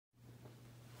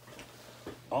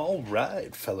All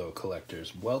right, fellow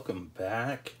collectors, welcome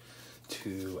back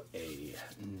to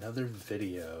another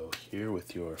video here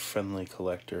with your friendly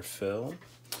collector, Phil.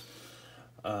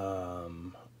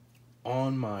 On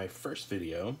my first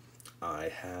video, I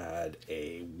had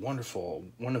a wonderful,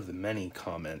 one of the many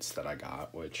comments that I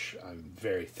got, which I'm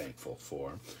very thankful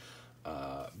for.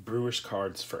 Brewers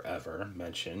Cards Forever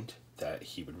mentioned that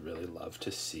he would really love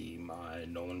to see my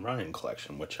Nolan Ryan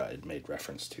collection, which I had made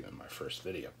reference to in my first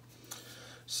video.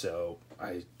 So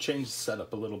I changed the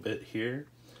setup a little bit here.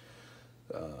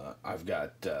 I've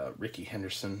got Ricky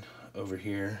Henderson over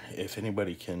here. If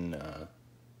anybody can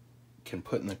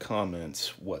put in the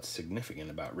comments what's significant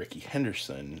about Ricky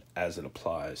Henderson as it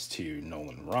applies to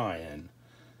Nolan Ryan,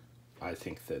 I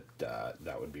think that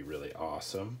that would be really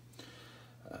awesome.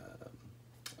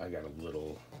 I got a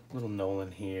little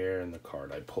Nolan here and the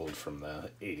card I pulled from the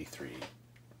 83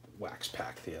 wax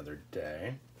pack the other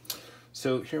day.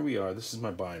 So here we are. This is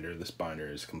my binder. This binder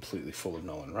is completely full of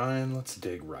Nolan Ryan. Let's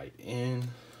dig right in.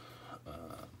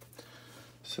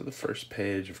 So the first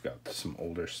page, I've got some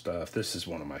older stuff. This is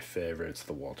one of my favorites,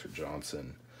 the Walter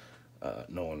Johnson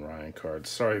Nolan Ryan cards.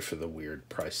 Sorry for the weird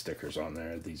price stickers on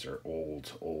there. These are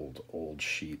old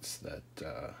sheets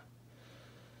that,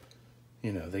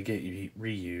 you know, they get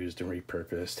reused and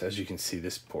repurposed. As you can see,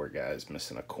 this poor guy's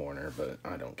missing a corner, but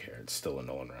I don't care. It's still a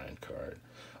Nolan Ryan card.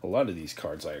 A lot of these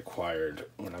cards I acquired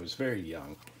when I was very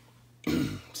young.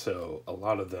 So a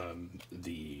lot of them,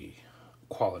 the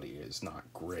quality is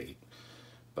not great,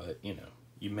 but you know,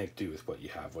 you make do with what you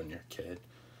have when you're a kid.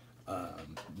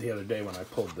 The other day when I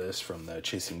pulled this from the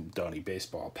Chasing Donnie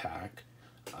baseball pack,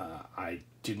 I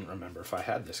didn't remember if I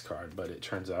had this card, but it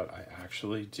turns out I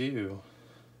actually do.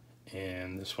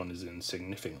 And this one is in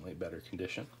significantly better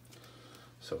condition.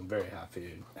 So I'm very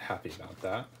happy about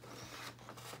that.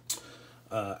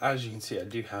 As you can see, I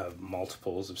do have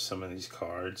multiples of some of these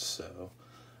cards, so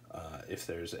if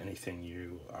there's anything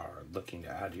you are looking to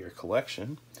add to your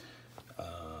collection,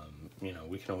 you know,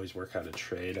 we can always work out a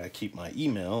trade. I keep my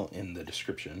email in the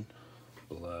description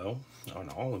below on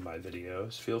all of my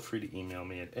videos. Feel free to email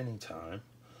me at any time.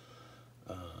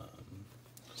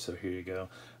 So here you go.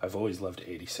 I've always loved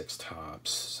 86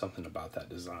 Topps. Something about that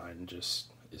design just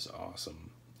is awesome.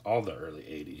 All the early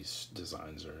 80s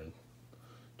designs are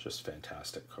just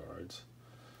fantastic cards.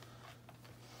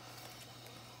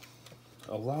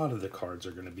 A lot of the cards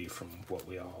are going to be from what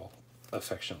we all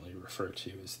affectionately refer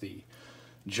to as the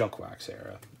junk wax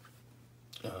era.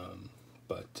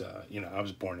 You know, I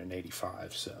was born in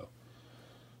 85, so,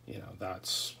 you know,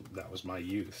 that was my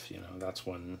youth. You know, that's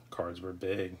when cards were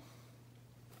big.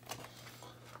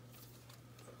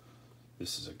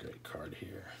 This is a great card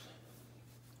here.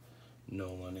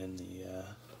 Nolan in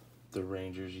the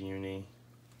Rangers uni.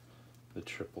 The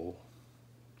triple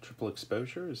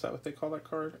exposure, is that what they call that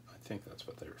card? I think that's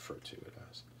what they refer to it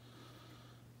as.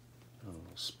 A little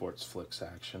sports flicks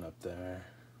action up there.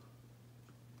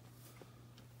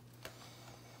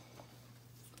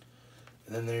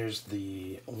 And then there's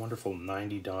the wonderful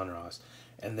 90 Donruss.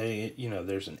 And they, you know,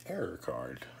 there's an error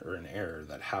card, or an error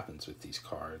that happens with these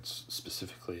cards,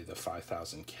 specifically the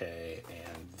 5000K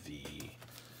and the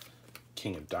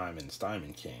King of Diamonds,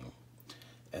 Diamond King.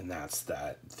 And that's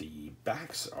that the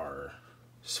backs are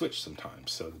switched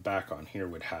sometimes. So the back on here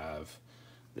would have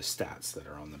the stats that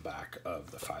are on the back of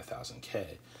the 5000K.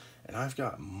 And I've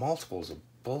got multiples of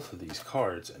both of these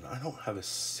cards, and I don't have a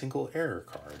single error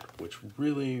card, which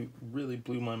really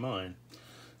blew my mind.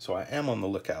 So I am on the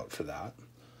lookout for that.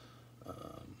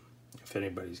 If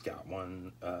anybody's got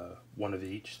one of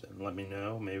each, then let me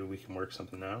know. Maybe we can work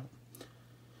something out.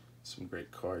 Some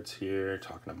great cards here.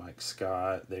 Talking to Mike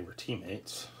Scott. They were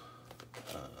teammates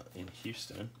in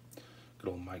Houston. Good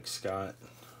old Mike Scott,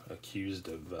 accused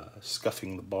of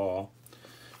scuffing the ball.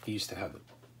 He used to have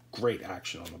great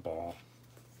action on the ball.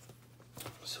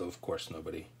 So, of course,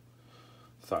 nobody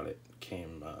thought it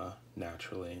came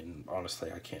naturally. And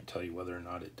honestly, I can't tell you whether or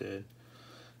not it did.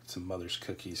 Some Mother's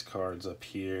Cookies cards up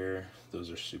here.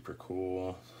 Those are super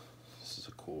cool. This is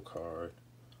a cool card.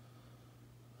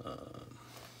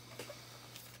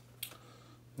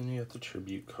 Then you got the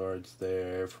tribute cards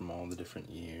there from all the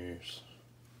different years.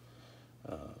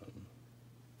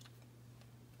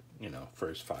 You know, for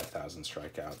his 5,000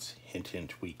 strikeouts. Hint,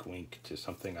 hint, wink, wink to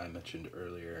something I mentioned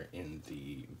earlier in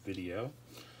the video.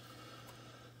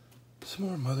 Some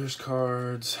more Mother's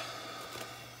cards.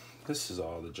 This is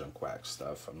all the junk wax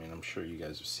stuff. I mean, I'm sure you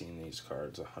guys have seen these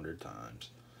cards 100 times.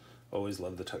 Always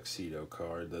love the Tuxedo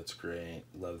card. That's great.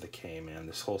 Love the K-Man.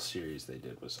 This whole series they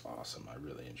did was awesome. I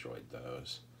really enjoyed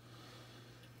those.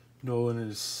 I Nolan and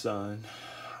his son.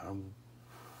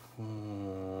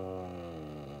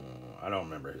 I don't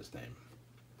remember his name.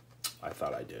 I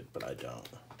thought I did, but I don't.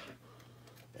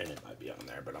 And it might be on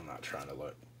there, but I'm not trying to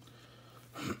look.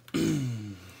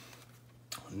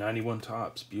 91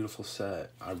 Tops, beautiful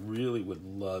set. I really would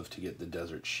love to get the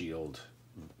Desert Shield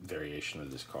variation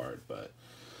of this card, but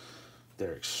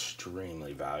they're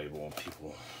extremely valuable.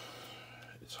 People,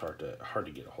 it's hard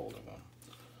to get a hold of them.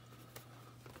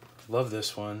 Love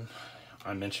this one.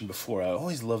 I mentioned before, I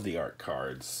always love the art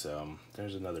cards, so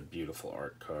there's another beautiful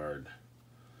art card.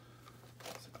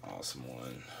 It's an awesome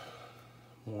one.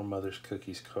 More Mother's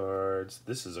Cookies cards.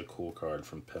 This is a cool card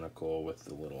from Pinnacle with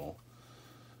the little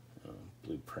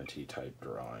blueprinty type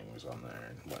drawings on there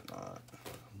and whatnot.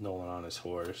 Nolan on his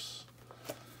horse.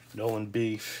 Nolan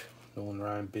beef. Nolan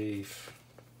Ryan beef.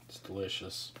 It's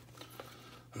delicious.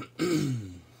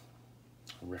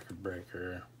 Record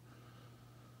breaker.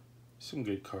 Some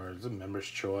good cards. A Member's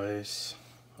Choice.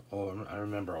 Oh, I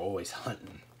remember always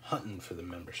hunting for the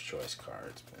Member's Choice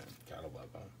cards, man. Gotta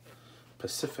love them.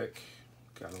 Pacific.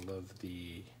 Gotta love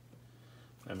the...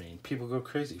 I mean, people go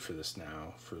crazy for this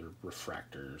now, for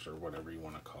refractors or whatever you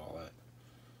want to call it.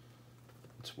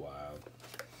 It's wild.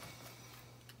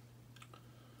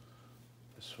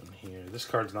 This one here. This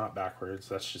card's not backwards.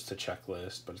 That's just a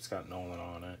checklist, but it's got Nolan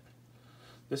on it.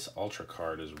 This Ultra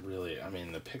card is really... I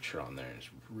mean, the picture on there is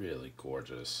really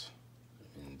gorgeous.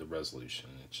 I mean, the resolution,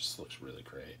 it just looks really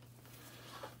great.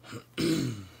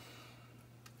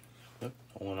 Yep,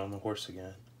 Nolan on the horse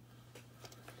again.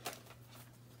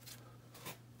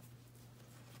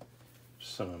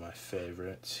 Some of my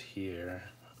favorites here.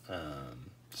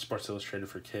 Sports Illustrated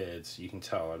for Kids. You can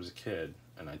tell I was a kid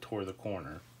and I tore the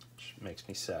corner, which makes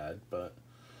me sad, but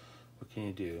what can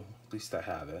you do? At least I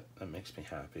have it. That makes me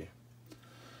happy.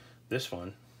 This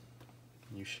one,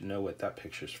 you should know what that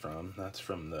picture's from. That's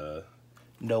from the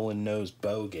Nolan Knows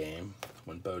Bo game,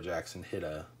 when Bo Jackson hit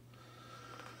a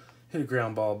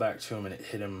ground ball back to him and it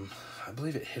hit him, I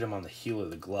believe it hit him on the heel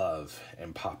of the glove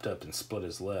and popped up and split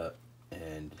his lip.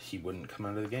 And he wouldn't come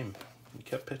out of the game. He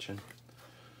kept pitching.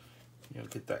 You don't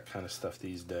get that kind of stuff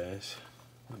these days.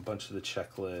 A bunch of the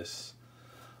checklists.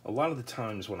 A lot of the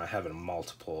times when I have a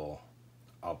multiple,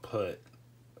 I'll put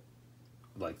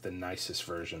like the nicest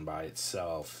version by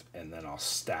itself, and then I'll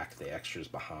stack the extras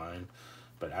behind.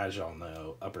 But as y'all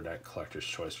know, Upper Deck Collector's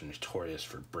Choice are notorious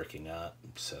for bricking up,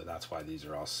 so that's why these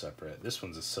are all separate. This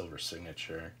one's a silver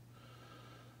signature.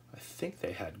 I think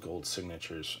they had gold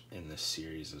signatures in this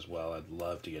series as well. I'd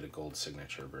love to get a gold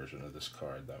signature version of this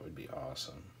card. That would be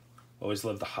awesome. Always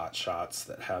love the hot shots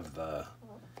that have the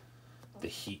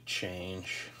heat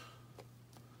change.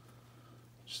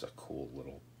 Just a cool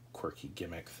little quirky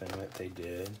gimmick thing that they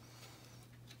did.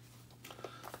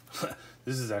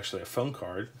 This is actually a phone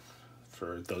card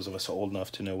for those of us old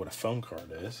enough to know what a phone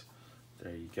card is.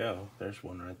 There you go. There's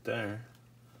one right there.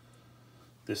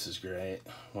 This is great.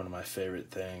 One of my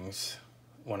favorite things.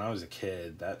 When I was a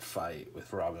kid, that fight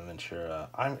with Robin Ventura,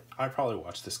 I probably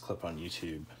watched this clip on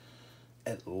YouTube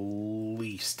at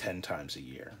least 10 times a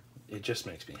year. It just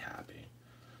makes me happy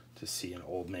to see an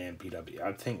old man beat up.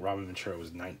 I think Robin Ventura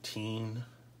was 19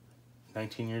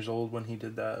 years old when he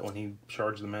did that, when he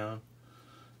charged the mound.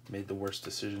 Made the worst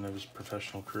decision of his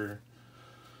professional career.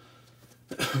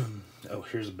 Oh,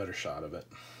 here's a better shot of it.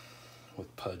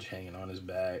 With Pudge hanging on his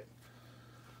back.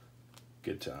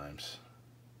 Good times.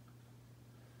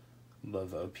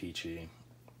 Love O-Pee-Chee.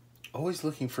 Always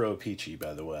looking for O-Pee-Chee,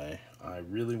 by the way. I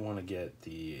really want to get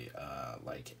the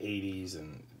like 80s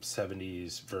and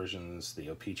 70s versions, the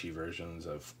O-Pee-Chee versions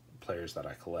of players that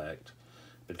I collect.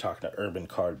 Been talking to Urban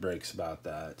Card Breaks about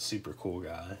that. Super cool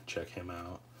guy. Check him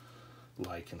out.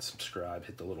 Like and subscribe.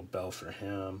 Hit the little bell for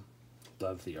him.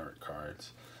 Love the art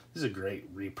cards. This is a great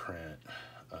reprint.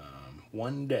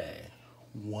 One day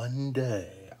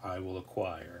I will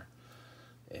acquire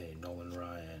a Nolan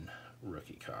Ryan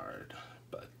rookie card,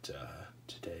 but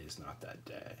today is not that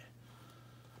day.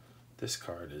 This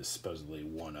card is supposedly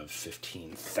one of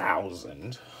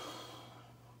 15,000.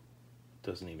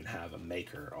 Doesn't even have a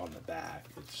maker on the back.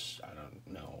 It's, I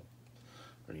don't know.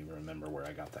 I don't even remember where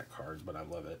I got that card, but I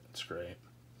love it. It's great.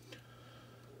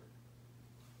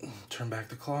 Turn back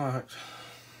the clock.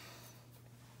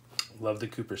 Love the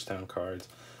Cooperstown cards.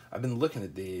 I've been looking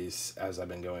at these as I've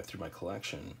been going through my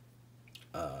collection,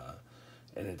 and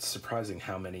it's surprising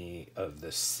how many of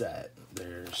this set.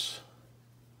 There's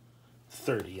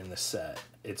 30 in the set.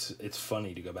 It's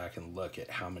funny to go back and look at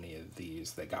how many of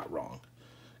these they got wrong.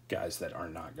 Guys that are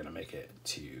not going to make it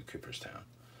to Cooperstown.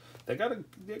 They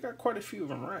got quite a few of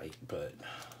them right, but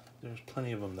there's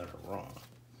plenty of them that are wrong.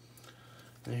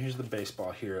 And here's the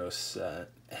Baseball Heroes set,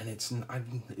 and it's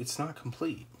not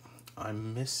complete.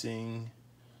 I'm missing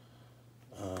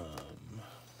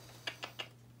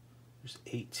There's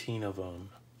 18 of them,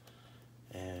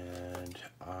 and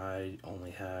I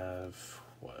only have,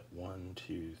 what, 1,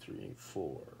 2, 3,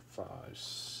 4, 5,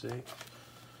 6.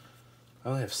 I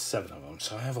only have 7 of them,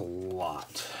 so I have a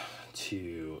lot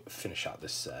to finish out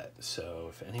this set. So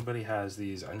if anybody has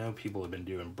these, I know people have been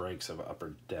doing breaks of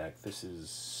Upper Deck. This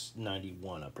is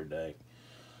 91 Upper Deck.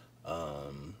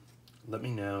 Let me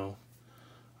know.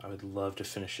 I would love to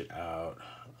finish it out.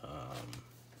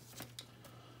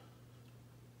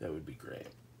 That would be great.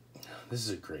 This is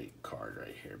a great card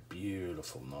right here.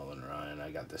 Beautiful Nolan Ryan.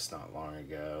 I got this not long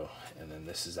ago. And then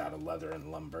this is out of Leather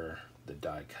and Lumber, the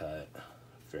die cut.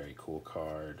 Very cool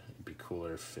card. It'd be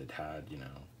cooler if it had, you know,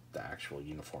 the actual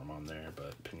uniform on there,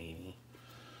 but Panini,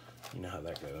 you know how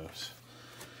that goes.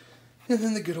 And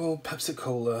then the good old Pepsi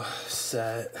Cola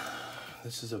set.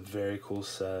 This is a very cool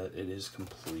set. It is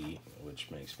complete,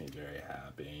 which makes me very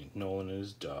happy. Nolan and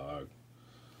his dog.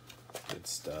 Good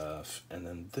stuff. And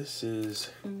then this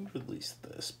is, who released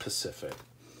this? Pacific.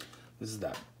 This is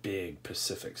that big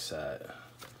Pacific set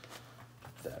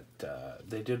that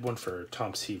they did one for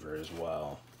Tom Seaver as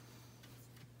well.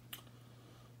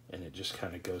 And it just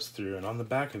kind of goes through. And on the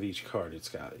back of each card, it's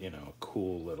got, you know, a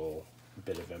cool little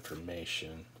bit of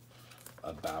information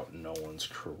about Nolan's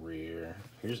career.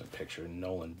 Here's a picture of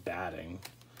Nolan batting.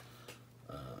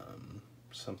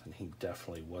 Something he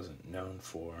definitely wasn't known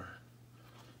for.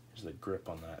 Here's the grip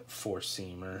on that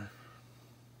four-seamer.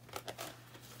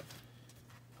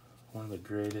 One of the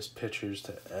greatest pitchers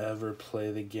to ever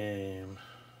play the game.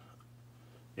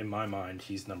 In my mind,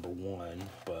 he's number 1,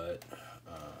 but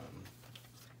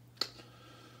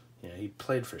you know, he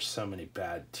played for so many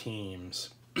bad teams,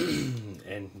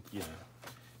 and you know,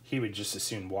 he would just as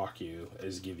soon walk you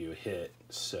as give you a hit.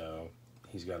 So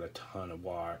he's got a ton of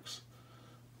walks,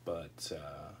 but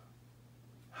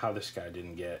how this guy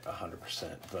didn't get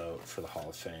 100% vote for the Hall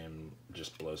of Fame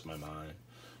just blows my mind.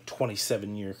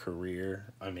 27-year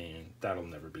career. I mean, that'll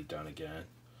never be done again.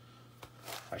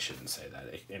 I shouldn't say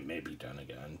that. It may be done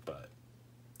again, but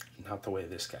not the way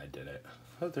this guy did it.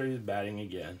 Oh, there he's batting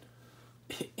again.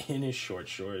 In his short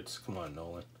shorts. Come on,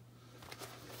 Nolan.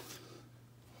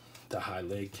 The high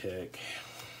leg kick.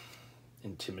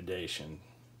 Intimidation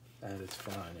at its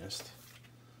finest.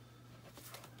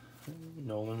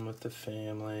 Nolan with the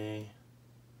family.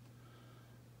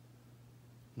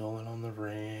 Nolan on the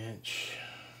ranch.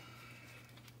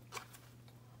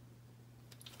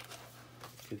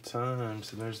 Good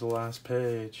times. And there's the last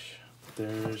page.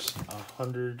 There's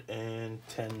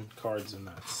 110 cards in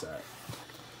that set.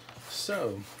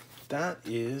 So that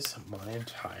is my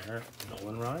entire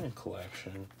Nolan Ryan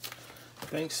collection.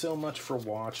 Thanks so much for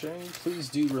watching. Please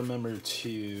do remember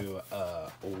to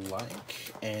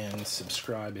like and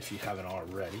subscribe if you haven't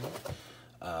already.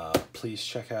 Please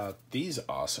check out these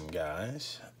awesome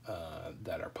guys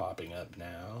that are popping up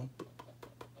now.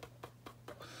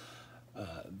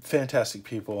 Fantastic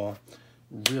people.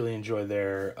 Really enjoy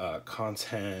their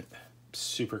content.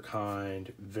 Super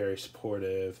kind. Very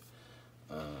supportive.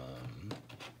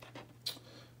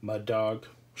 Mud Dog,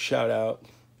 shout out.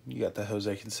 You got the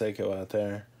Jose Canseco out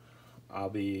there.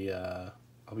 I'll be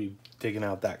digging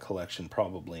out that collection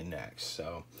probably next.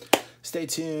 So stay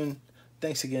tuned.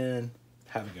 Thanks again.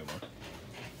 Have a good one.